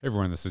Hey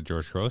everyone, this is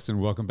George Gross,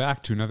 and welcome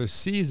back to another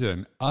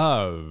season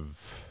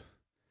of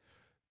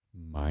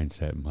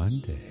Mindset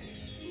Monday.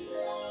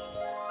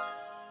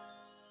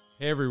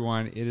 Hey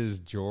everyone, it is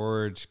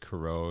George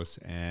Couros,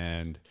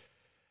 and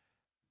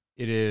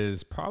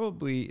it's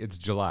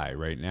July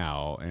right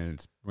now,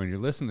 and when you're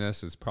listening to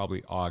this, it's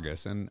probably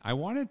August, and I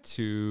wanted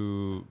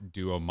to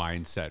do a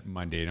Mindset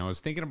Monday, and I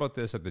was thinking about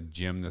this at the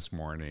gym this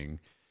morning.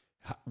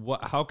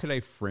 How could I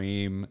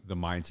frame the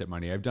Mindset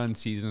Monday? I've done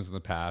seasons in the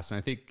past, and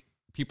I think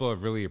people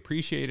have really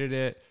appreciated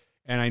it.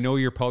 And I know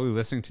you're probably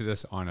listening to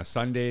this on a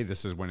Sunday.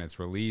 This is when it's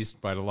released,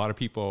 but a lot of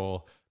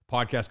people,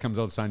 podcast comes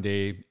out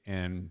Sunday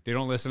and they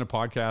don't listen to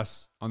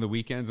podcasts on the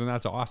weekends. And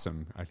that's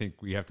awesome. I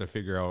think we have to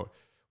figure out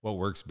what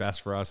works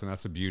best for us. And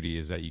that's the beauty,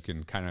 is that you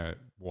can kind of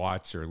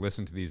watch or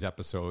listen to these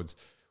episodes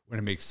when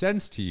it makes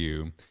sense to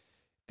you.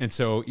 And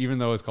so even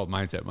though it's called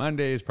Mindset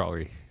Mondays,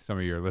 probably some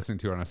of you are listening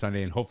to it on a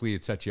Sunday, and hopefully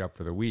it sets you up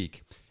for the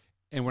week.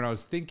 And when I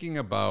was thinking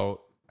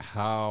about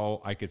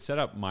how I could set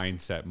up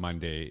Mindset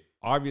Monday,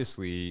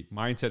 obviously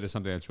mindset is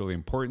something that's really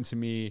important to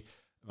me.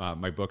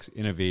 My books,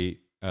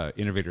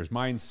 Innovator's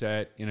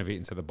Mindset, Innovate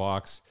Inside the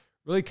Box,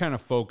 really kind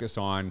of focus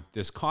on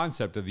this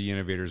concept of the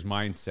innovator's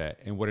mindset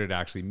and what it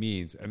actually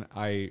means. And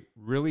I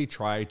really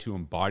try to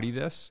embody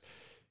this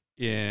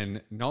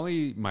in not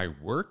only my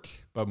work,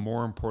 but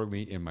more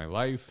importantly in my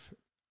life,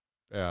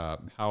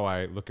 how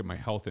I look at my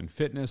health and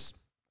fitness,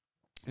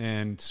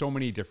 and so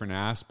many different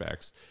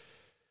aspects.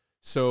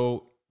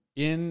 So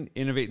in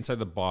Innovate Inside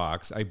the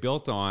Box, I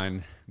built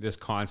on this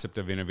concept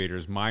of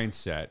innovator's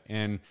mindset,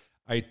 and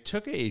I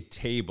took a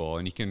table,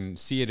 and you can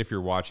see it if you're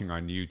watching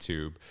on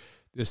YouTube,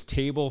 this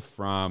table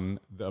from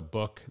the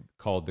book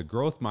called The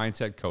Growth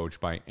Mindset Coach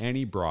by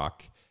Annie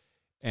Brock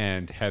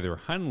and Heather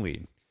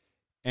Hunley.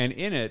 And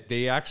in it,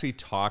 they actually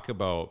talk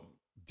about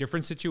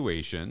different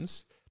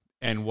situations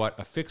and what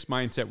a fixed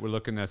mindset would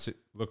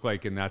look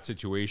like in that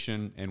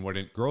situation, and what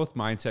a growth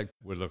mindset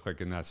would look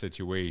like in that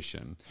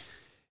situation.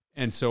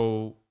 And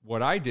so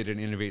what I did in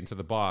Innovate Into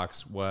the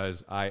Box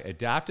was I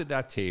adapted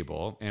that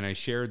table and I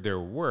shared their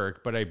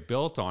work, but I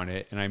built on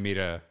it, and I made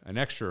an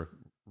extra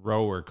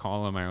row or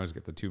column. I always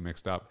get the two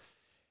mixed up.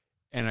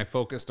 And I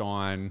focused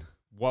on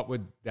what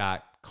would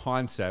that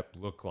concept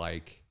look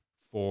like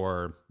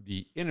for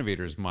the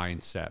innovator's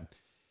mindset.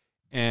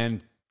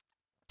 And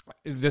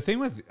the thing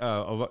with,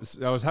 I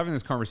was having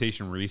this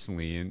conversation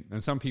recently, and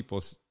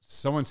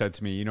someone said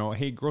to me,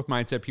 hey, growth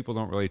mindset, people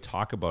don't really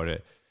talk about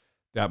it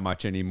that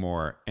much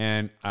anymore.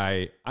 And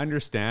I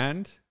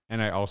understand, and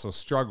I also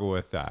struggle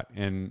with that.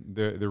 And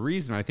the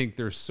reason, I think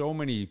there's so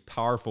many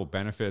powerful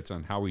benefits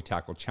on how we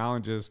tackle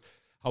challenges,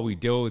 how we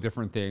deal with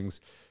different things.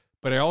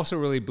 But I also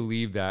really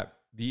believe that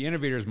the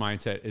innovator's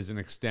mindset is an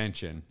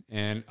extension.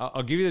 And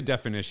I'll give you the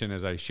definition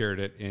as I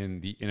shared it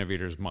in the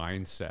innovator's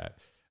mindset.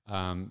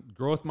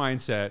 Growth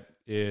mindset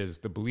is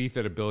the belief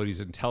that abilities,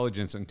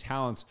 intelligence, and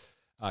talents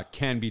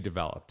can be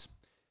developed.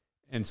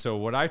 And so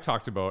what I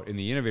talked about in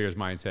the innovator's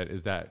mindset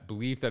is that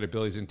belief that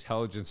abilities,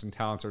 intelligence, and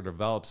talents are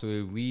developed so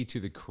they lead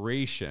to the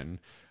creation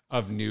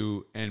of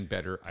new and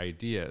better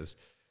ideas.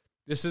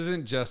 This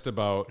isn't just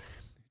about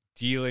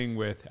dealing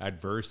with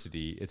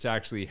adversity. It's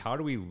actually, how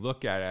do we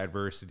look at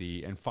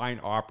adversity and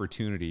find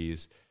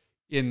opportunities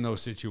in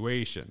those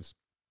situations?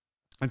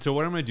 And so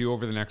what I'm going to do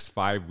over the next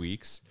 5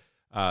 weeks,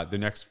 the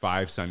next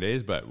 5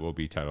 Sundays, but will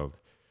be titled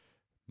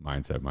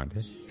Mindset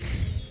Monday,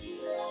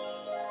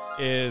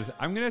 is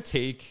I'm going to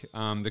take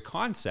the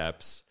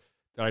concepts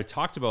that I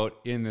talked about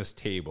in this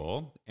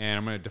table, and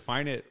I'm going to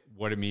define it,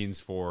 what it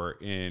means or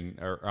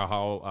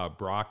how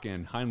Brock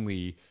and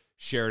Hunley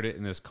shared it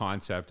in this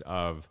concept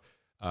of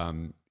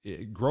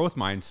growth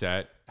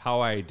mindset,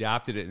 how I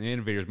adapted it in the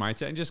innovator's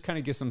mindset, and just kind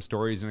of give some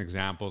stories and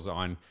examples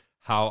on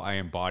how I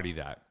embody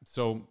that.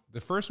 So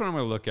the first one I'm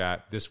going to look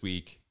at this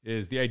week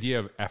is the idea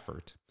of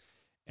effort.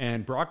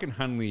 And Brock and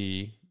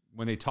Hunley,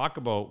 when they talk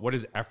about what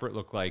does effort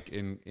look like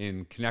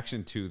in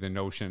connection to the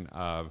notion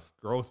of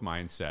growth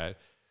mindset,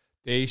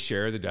 they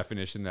share the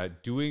definition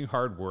that doing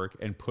hard work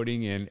and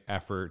putting in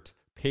effort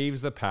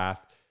paves the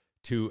path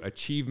to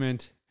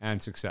achievement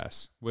and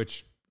success,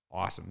 which,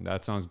 awesome.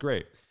 That sounds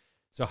great.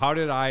 So how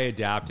did I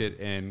adapt it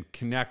and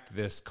connect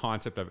this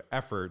concept of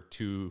effort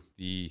to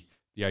the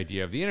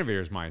idea of the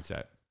innovator's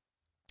mindset?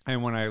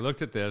 And when I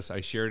looked at this,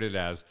 I shared it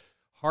as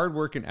hard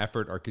work and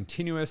effort are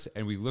continuous,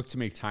 and we look to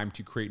make time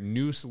to create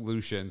new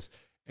solutions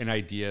and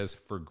ideas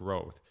for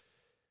growth.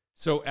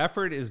 So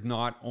effort is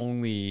not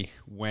only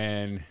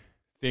when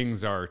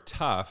things are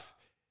tough,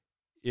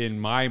 in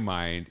my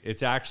mind,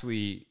 it's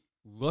actually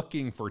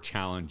looking for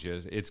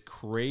challenges. It's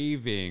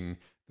craving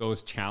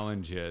those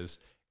challenges.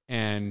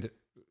 And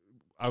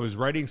I was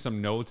writing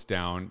some notes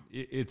down.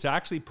 It's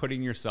actually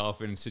putting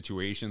yourself in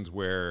situations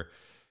where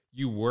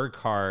you work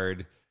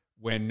hard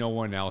when no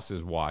one else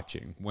is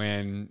watching,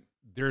 when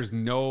there's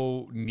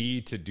no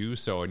need to do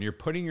so. And you're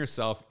putting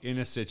yourself in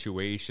a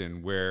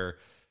situation where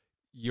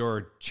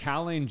you're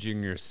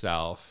challenging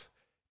yourself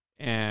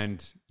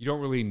and you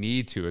don't really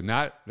need to. And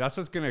that's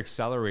what's going to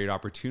accelerate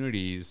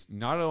opportunities,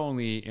 not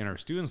only in our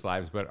students'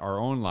 lives, but our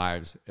own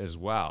lives as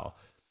well.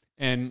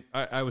 And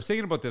I was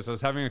thinking about this. I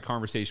was having a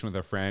conversation with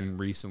a friend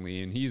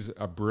recently, and he's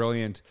a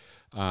brilliant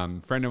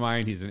friend of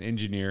mine. He's an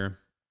engineer.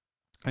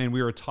 And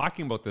we were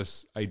talking about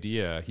this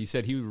idea. He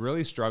said he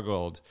really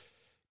struggled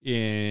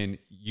in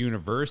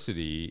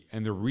university.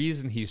 And the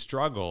reason he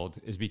struggled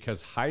is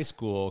because high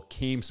school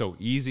came so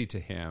easy to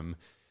him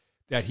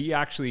that he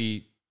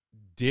actually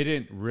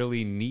didn't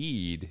really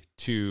need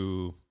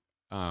to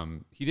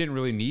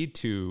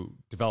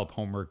develop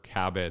homework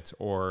habits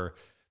or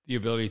the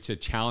ability to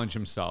challenge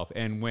himself.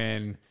 And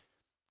when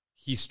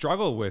he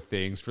struggled with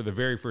things for the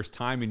very first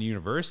time in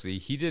university,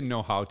 he didn't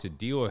know how to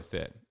deal with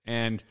it.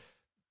 And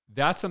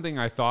that's something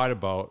I thought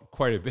about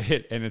quite a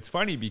bit. And it's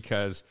funny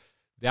because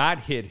that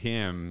hit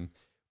him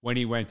when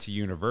he went to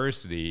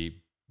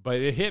university, but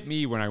it hit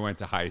me when I went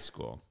to high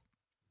school.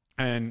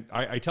 And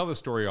I tell this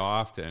story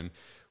often.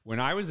 When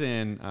I was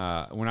in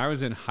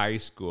high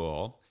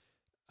school,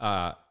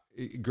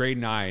 grade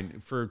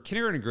 9, for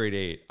kindergarten and grade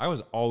 8, I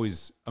was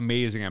always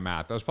amazing at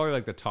math. I was probably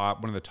like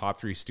one of the top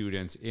 3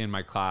 students in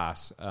my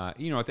class, at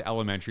the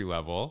elementary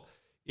level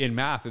in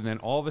math. And then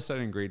all of a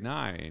sudden in grade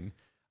 9,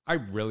 I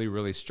really,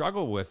 really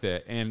struggled with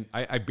it. And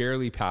I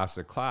barely passed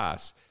the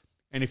class.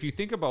 And if you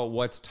think about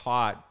what's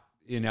taught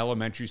in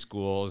elementary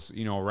schools,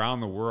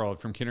 around the world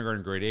from kindergarten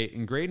to grade 8,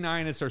 in grade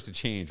 9, it starts to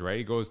change, right?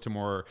 It goes to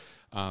more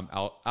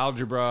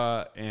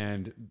algebra.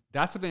 And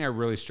that's something I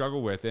really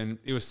struggle with. And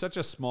it was such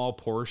a small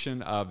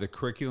portion of the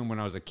curriculum when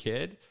I was a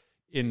kid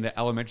in the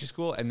elementary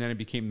school. And then it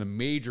became the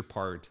major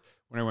part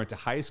when I went to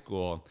high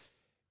school.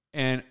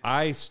 And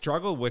I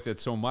struggled with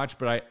it so much,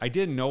 but I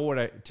didn't know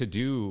what to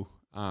do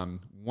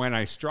when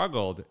I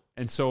struggled.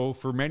 And so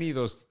for many of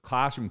those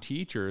classroom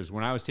teachers,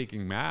 when I was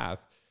taking math,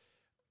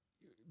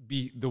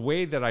 the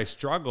way that I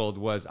struggled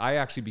was I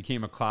actually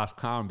became a class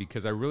clown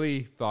because I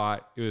really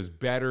thought it was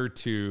better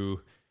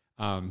to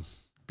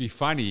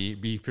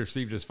be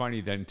perceived as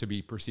funny than to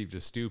be perceived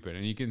as stupid.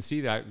 And you can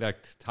see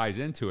that ties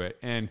into it.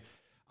 And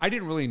I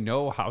didn't really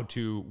know how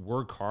to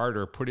work hard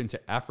or put into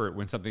effort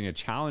when something had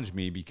challenged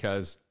me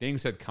because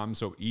things had come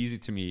so easy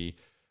to me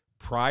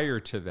prior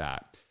to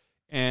that.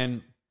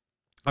 And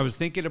I was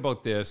thinking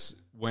about this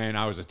when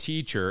I was a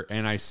teacher,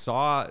 and I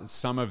saw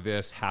some of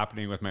this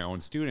happening with my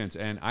own students.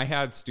 And I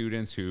had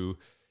students who,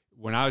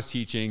 when I was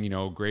teaching,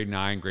 grade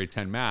 9, grade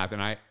 10 math,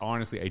 and I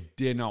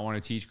did not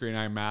want to teach grade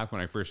 9 math when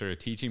I first started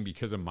teaching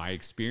because of my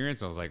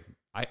experience. I was like,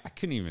 I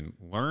couldn't even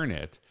learn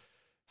it.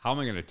 How am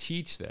I going to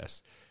teach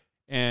this?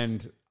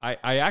 And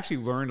I actually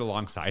learned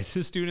alongside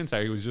the students.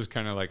 I was just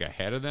kind of like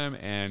ahead of them.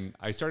 And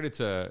I started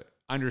to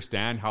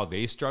understand how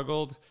they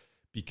struggled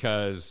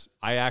because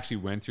I actually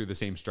went through the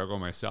same struggle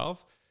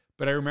myself.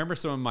 But I remember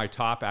some of my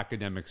top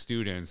academic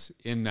students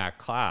in that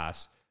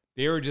class,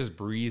 they were just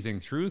breezing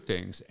through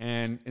things.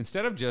 And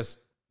instead of just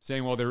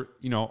saying, well, they're,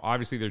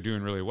 obviously they're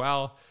doing really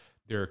well,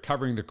 they're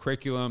covering the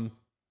curriculum,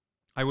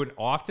 I would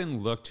often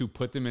look to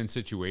put them in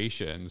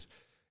situations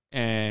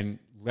and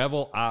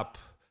level up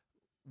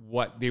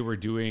what they were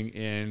doing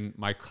in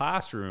my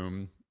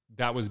classroom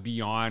that was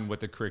beyond what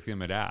the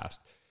curriculum had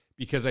asked.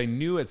 Because I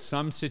knew at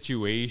some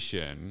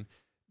situation,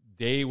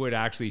 they would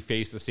actually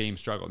face the same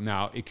struggle.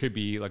 Now, it could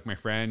be like my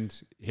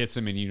friend hits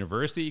them in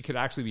university. It could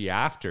actually be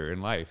after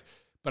in life.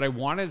 But I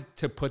wanted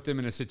to put them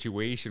in a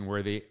situation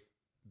where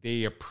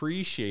they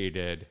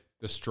appreciated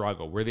the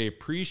struggle, where they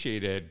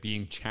appreciated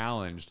being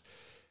challenged,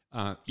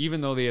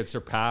 even though they had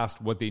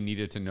surpassed what they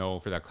needed to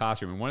know for that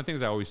classroom. And one of the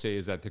things I always say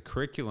is that the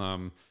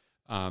curriculum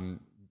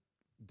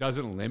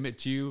doesn't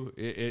limit you.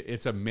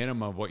 It's a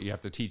minimum of what you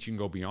have to teach. You can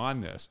go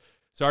beyond this.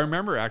 So I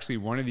remember actually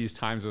one of these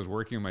times I was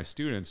working with my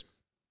students,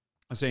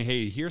 I'm saying,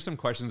 hey, here's some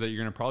questions that you're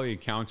going to probably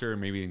encounter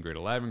maybe in grade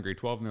 11, grade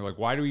 12. And they're like,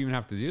 why do we even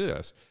have to do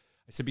this?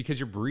 I said,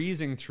 because you're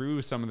breezing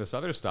through some of this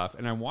other stuff.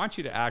 And I want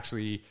you to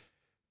actually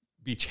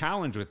be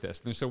challenged with this.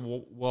 And they said,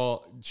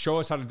 well, show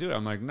us how to do it.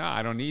 I'm like, no,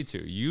 I don't need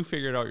to. You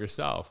figure it out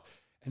yourself.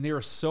 And they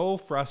were so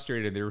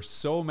frustrated. They were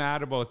so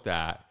mad about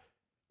that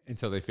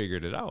until they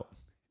figured it out.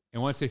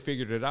 And once they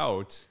figured it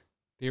out,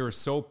 they were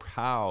so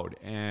proud.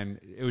 And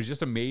it was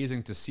just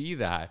amazing to see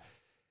that.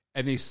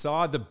 And they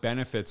saw the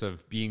benefits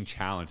of being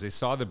challenged. They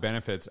saw the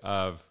benefits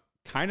of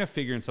kind of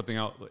figuring something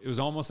out. It was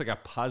almost like a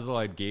puzzle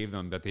I gave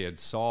them that they had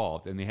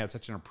solved, and they had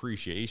such an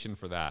appreciation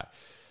for that.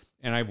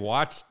 And I've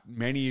watched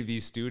many of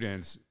these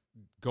students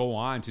go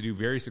on to do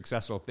very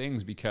successful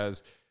things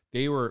because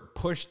they were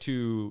pushed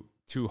to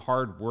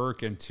hard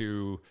work and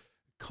to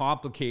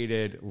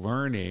complicated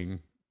learning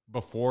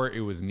before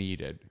it was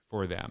needed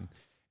for them.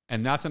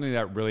 And that's something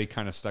that really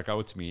kind of stuck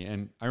out to me.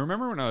 And I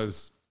remember when I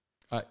was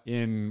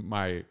in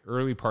my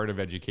early part of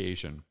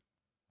education,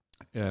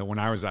 when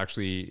I was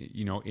actually,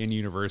 in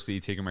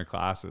university taking my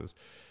classes.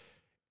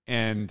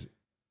 And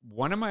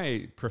one of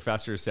my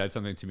professors said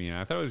something to me, and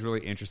I thought it was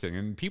really interesting.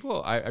 And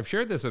I've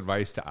shared this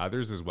advice to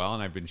others as well,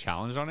 and I've been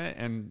challenged on it,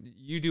 and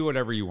you do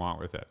whatever you want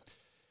with it.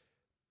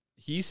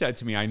 He said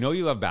to me, I know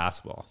you love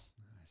basketball.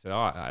 I said, oh,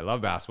 I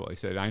love basketball. He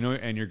said, I know,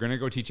 and you're going to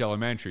go teach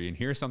elementary. And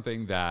here's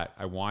something that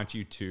I want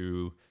you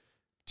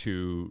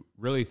to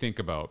really think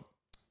about.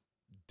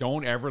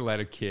 don't ever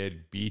let a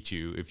kid beat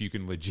you if you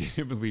can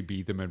legitimately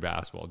beat them in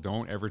basketball.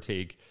 Don't ever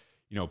take,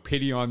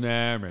 pity on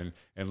them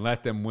and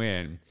let them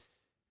win.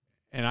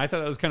 And I thought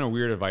that was kind of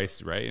weird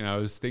advice, right? And I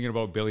was thinking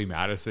about Billy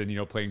Madison,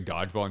 playing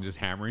dodgeball and just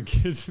hammering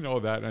kids and all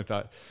that. And I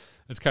thought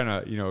that's kind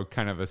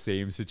of a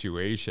same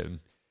situation.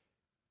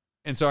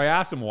 And so I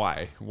asked him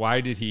why. Why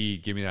did he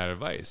give me that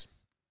advice?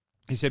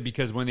 He said,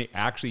 because when they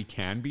actually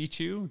can beat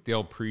you,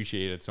 they'll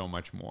appreciate it so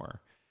much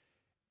more.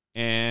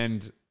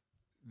 And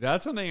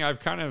that's something I've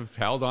kind of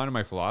held on to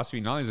my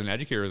philosophy, not only as an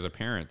educator, as a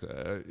parent.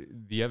 I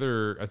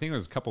think it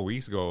was a couple of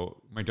weeks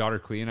ago, my daughter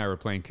Clea and I were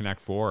playing Connect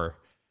 4,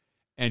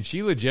 and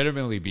she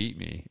legitimately beat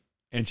me.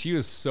 And she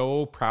was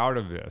so proud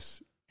of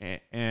this.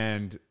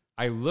 And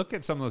I look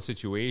at some of those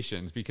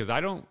situations because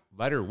I don't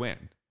let her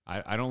win.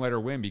 I don't let her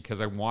win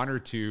because I want her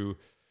to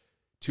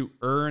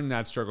earn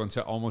that struggle and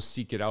to almost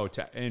seek it out.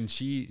 And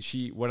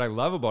she, what I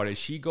love about it,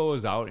 she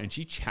goes out and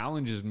she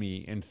challenges me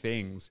in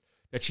things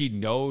that she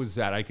knows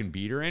that I can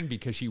beat her in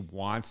because she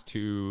wants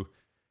to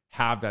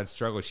have that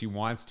struggle. She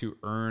wants to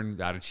earn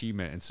that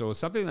achievement. And so it's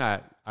something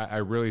that I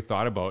really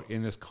thought about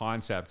in this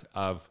concept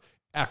of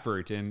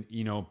effort and,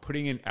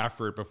 putting in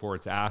effort before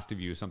it's asked of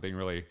you, something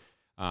really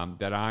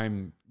that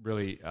I'm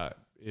really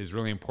is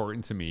really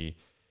important to me.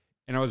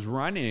 And I was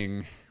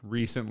running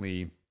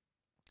recently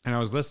and I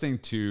was listening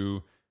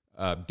to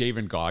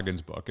David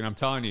Goggins' book. And I'm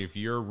telling you, if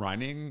you're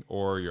running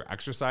or you're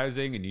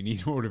exercising and you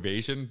need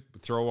motivation,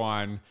 throw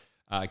on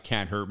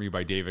Can't Hurt Me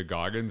by David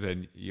Goggins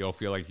and you'll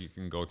feel like you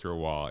can go through a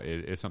wall.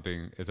 It's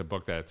a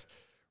book that's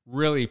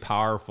really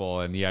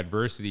powerful, and the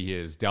adversity he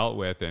has dealt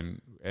with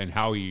and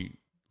how he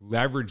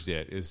leveraged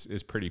it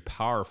is pretty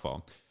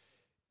powerful.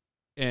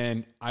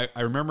 And I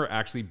remember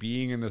actually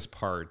being in this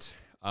part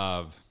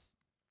of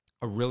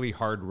a really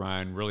hard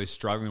run, really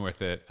struggling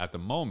with it at the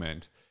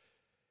moment.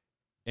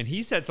 And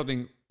he said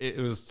something, it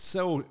was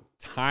so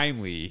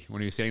timely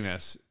when he was saying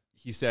this.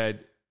 He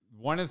said,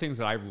 one of the things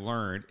that I've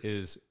learned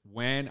is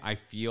when I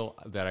feel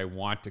that I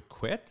want to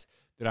quit,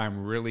 that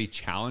I'm really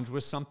challenged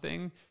with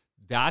something,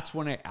 that's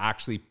when I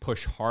actually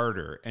push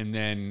harder. And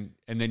then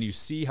you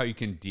see how you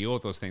can deal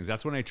with those things.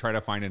 That's when I try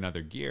to find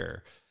another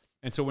gear.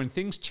 And so when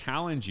things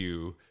challenge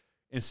you,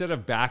 instead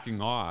of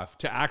backing off,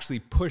 to actually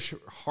push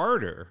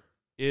harder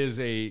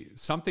is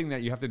something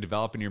that you have to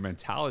develop in your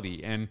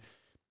mentality. And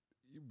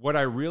what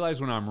I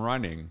realize when I'm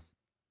running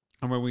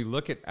and when we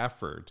look at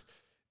effort,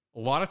 a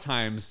lot of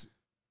times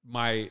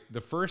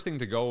the first thing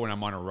to go when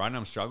I'm on a run,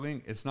 I'm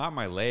struggling, it's not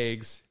my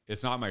legs,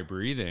 it's not my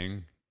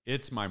breathing,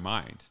 it's my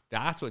mind.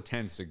 That's what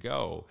tends to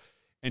go.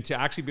 And to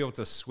actually be able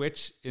to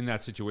switch in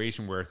that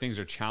situation where things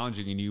are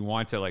challenging and you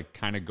want to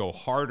kind of go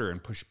harder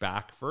and push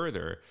back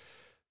further,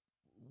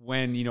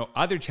 when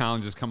other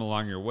challenges come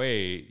along your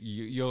way,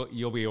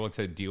 you'll be able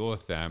to deal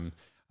with them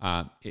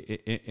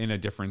in a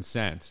different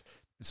sense.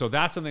 So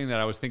that's something that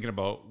I was thinking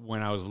about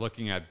when I was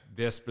looking at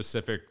this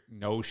specific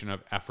notion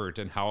of effort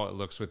and how it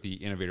looks with the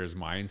innovator's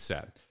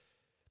mindset.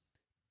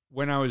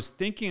 When I was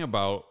thinking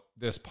about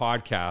this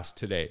podcast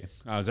today,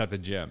 I was at the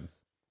gym,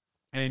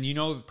 and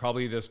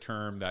probably this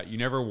term that you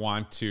never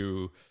want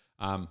to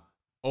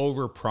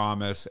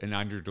overpromise and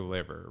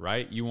underdeliver,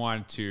 right? You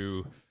want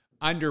to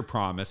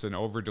underpromise and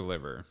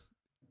overdeliver.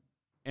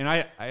 And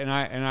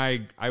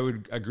I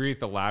would agree with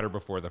the latter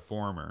before the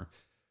former.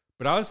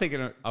 But I was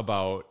thinking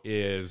about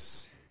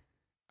is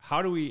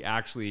how do we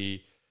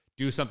actually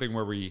do something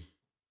where we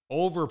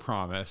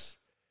overpromise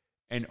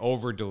and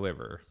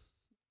overdeliver?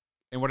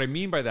 And what I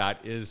mean by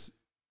that is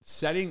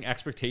setting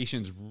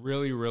expectations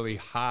really, really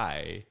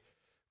high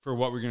for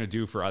what we're going to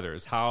do for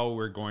others, how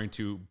we're going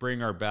to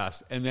bring our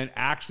best, and then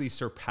actually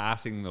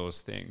surpassing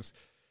those things.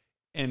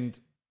 And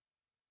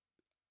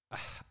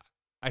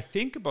I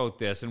think about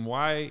this, and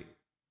why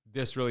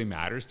this really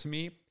matters to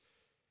me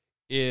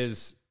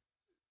is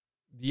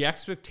the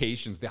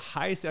expectations, the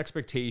highest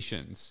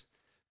expectations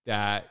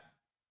that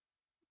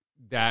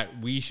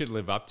we should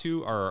live up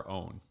to are our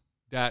own.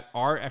 That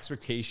our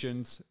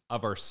expectations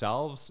of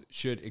ourselves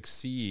should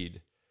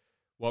exceed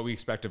what we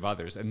expect of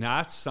others. And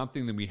that's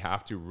something that we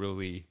have to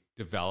really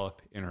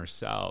develop in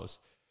ourselves.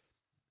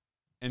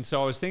 And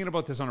so I was thinking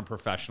about this on a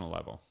professional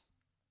level.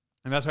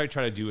 And that's what I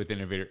try to do with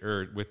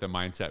with the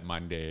Mindset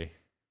Monday.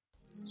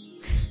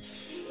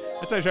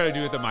 That's what I try to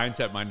do with the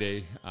Mindset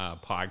Monday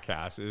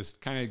podcast, is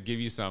kind of give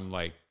you some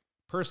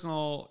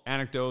personal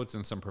anecdotes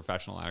and some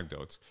professional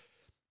anecdotes.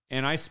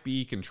 And I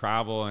speak and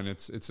travel, and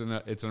it's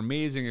an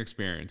amazing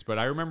experience. But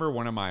I remember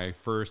one of my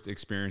first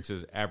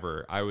experiences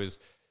ever. I was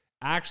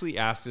actually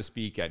asked to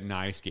speak at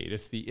NYSCATE.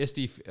 It's the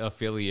ISTE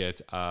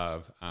affiliate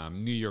of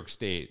New York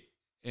State.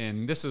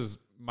 And this is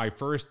my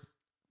first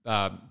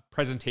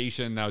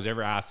presentation that I was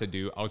ever asked to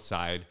do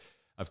outside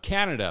of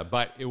Canada,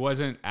 but it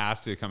wasn't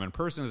asked to come in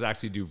person. It was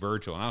actually do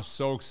virtual. And I was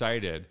so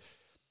excited.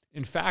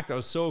 In fact, I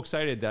was so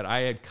excited that I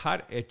had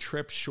cut a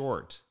trip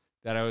short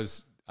that I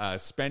was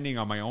spending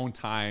on my own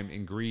time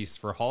in Greece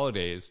for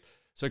holidays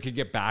so I could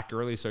get back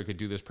early so I could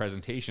do this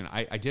presentation.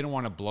 I didn't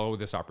want to blow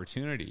this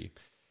opportunity.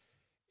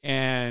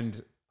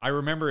 And I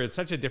remember it's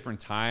such a different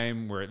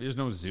time where there's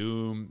no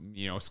Zoom,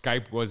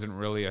 Skype wasn't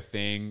really a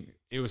thing.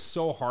 it was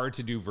so hard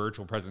to do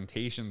virtual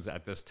presentations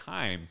at this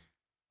time.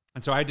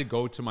 And so I had to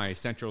go to my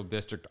central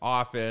district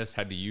office,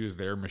 had to use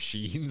their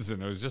machines,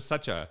 and it was just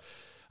such a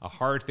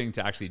hard thing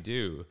to actually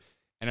do.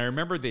 And I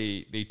remember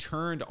they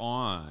turned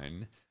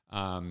on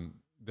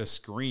the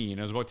screen.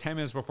 It was about 10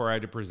 minutes before I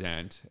had to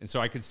present. And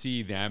so I could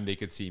see them, they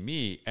could see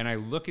me. And I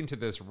look into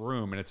this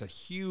room, and it's a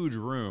huge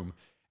room,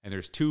 and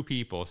there's 2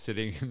 people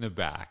sitting in the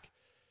back.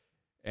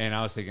 And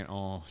I was thinking,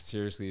 oh,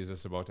 seriously, is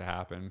this about to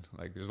happen?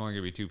 Like, there's only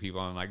gonna be 2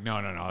 people. And I'm like,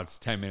 no, it's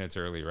 10 minutes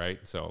early, right?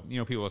 So,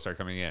 people will start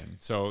coming in.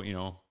 So,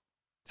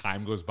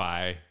 time goes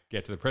by,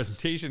 get to the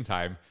presentation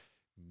time.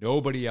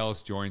 Nobody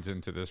else joins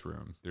into this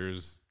room.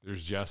 There's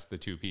just the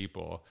 2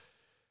 people.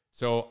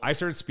 So I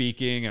started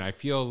speaking, and I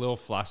feel a little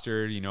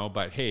flustered,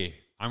 but hey,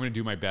 I'm going to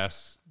do my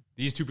best.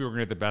 These 2 people are going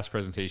to get the best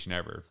presentation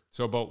ever.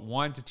 So about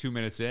 1 to 2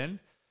 minutes in,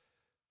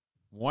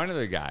 one of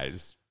the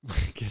guys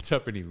gets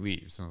up and he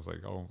leaves. And I was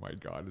like, oh my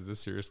God, is this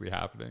seriously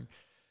happening?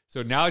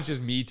 So now it's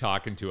just me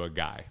talking to a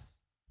guy.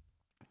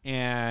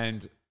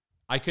 And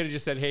I could have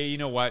just said, hey, you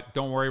know what?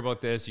 Don't worry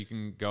about this. You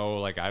can go.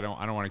 Like, I don't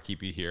want to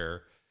keep you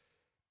here.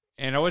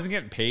 And I wasn't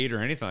getting paid or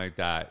anything like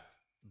that,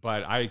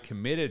 but I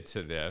committed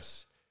to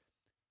this.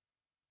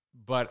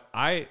 But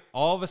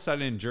all of a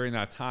sudden during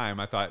that time,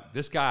 I thought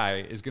this guy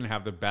is going to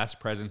have the best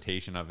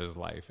presentation of his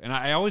life. And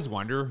I always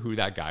wonder who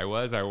that guy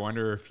was. I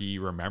wonder if he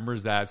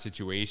remembers that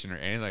situation or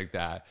anything like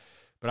that.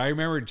 But I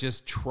remember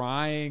just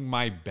trying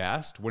my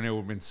best when it would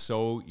have been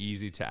so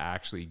easy to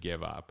actually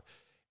give up.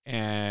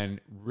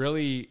 And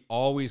really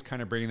always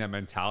kind of bringing that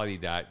mentality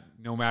that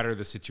no matter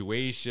the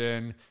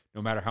situation,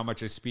 no matter how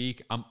much I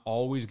speak, I'm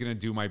always going to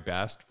do my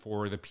best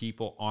for the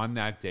people on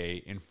that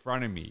day in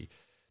front of me.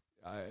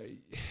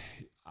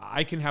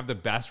 I can have the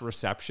best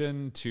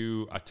reception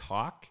to a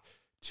talk,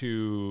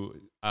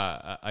 to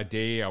a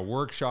day, a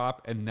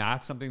workshop, and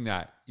that's something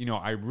that,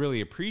 I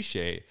really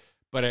appreciate.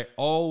 But I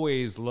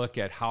always look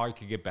at how I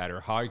could get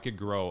better, how I could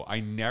grow. I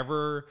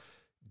never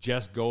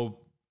just go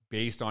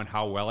based on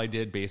how well I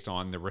did, based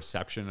on the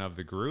reception of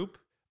the group.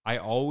 I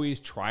always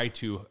try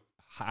to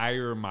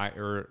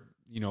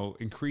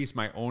increase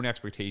my own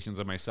expectations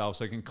of myself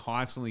so I can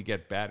constantly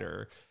get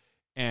better.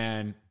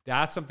 And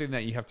that's something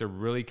that you have to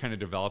really kind of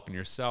develop in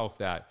yourself,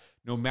 that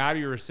no matter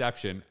your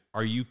reception,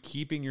 are you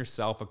keeping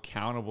yourself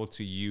accountable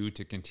to you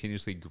to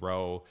continuously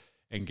grow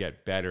and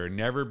get better,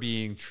 never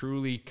being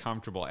truly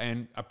comfortable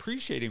and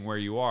appreciating where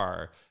you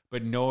are,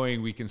 but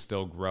knowing we can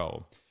still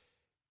grow.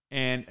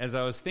 And as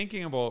I was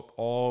thinking about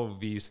all of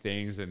these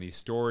things and these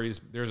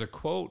stories, there's a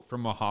quote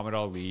from Muhammad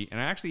Ali, and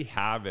I actually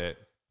have it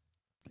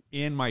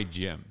in my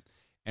gym.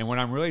 And when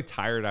I'm really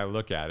tired, I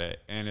look at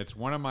it, and it's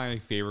one of my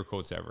favorite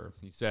quotes ever.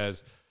 He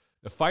says,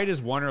 "The fight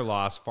is won or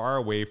lost far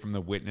away from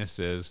the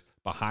witnesses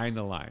behind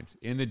the lines,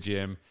 in the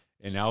gym,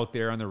 and out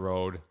there on the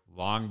road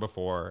long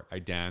before I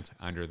dance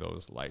under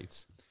those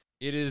lights."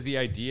 It is the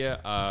idea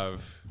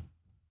of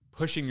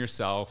pushing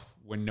yourself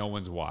when no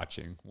one's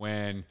watching,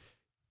 when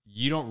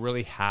you don't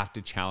really have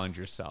to challenge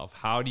yourself.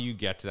 How do you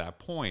get to that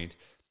point?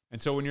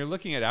 And so when you're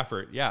looking at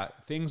effort, yeah,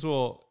 things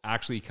will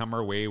actually come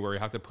our way where we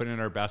have to put in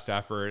our best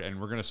effort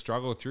and we're going to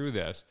struggle through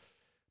this.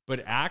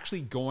 But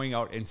actually going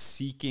out and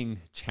seeking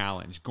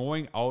challenge,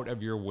 going out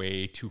of your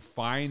way to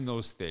find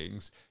those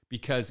things,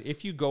 because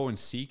if you go and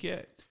seek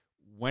it,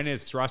 when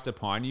it's thrust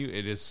upon you,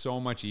 it is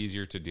so much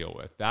easier to deal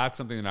with. That's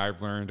something that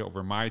I've learned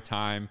over my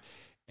time.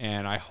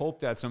 And I hope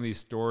that some of these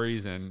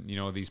stories and,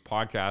 these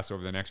podcasts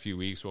over the next few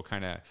weeks will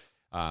kind of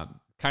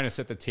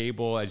set the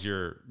table as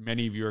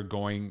many of you are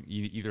going,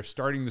 either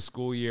starting the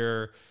school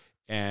year,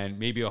 and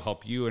maybe it'll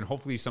help you. And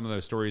hopefully some of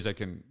those stories I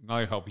can not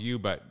only help you,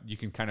 but you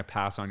can kind of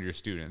pass on to your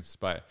students.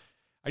 But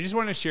I just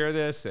want to share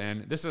this.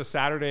 And this is a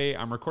Saturday.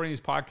 I'm recording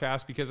these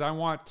podcasts because I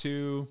want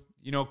to,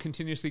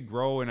 continuously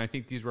grow. And I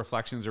think these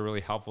reflections are really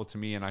helpful to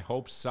me. And I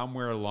hope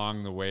somewhere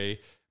along the way,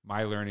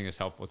 my learning is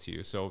helpful to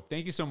you. So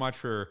thank you so much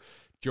for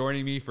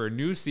joining me for a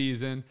new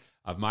season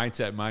of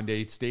Mindset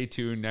Monday. Stay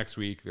tuned. Next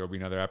week, there will be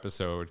another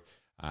episode.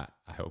 I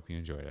hope you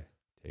enjoyed it.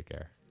 Take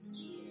care.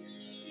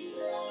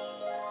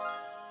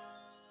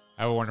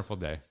 Have a wonderful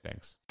day.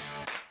 Thanks.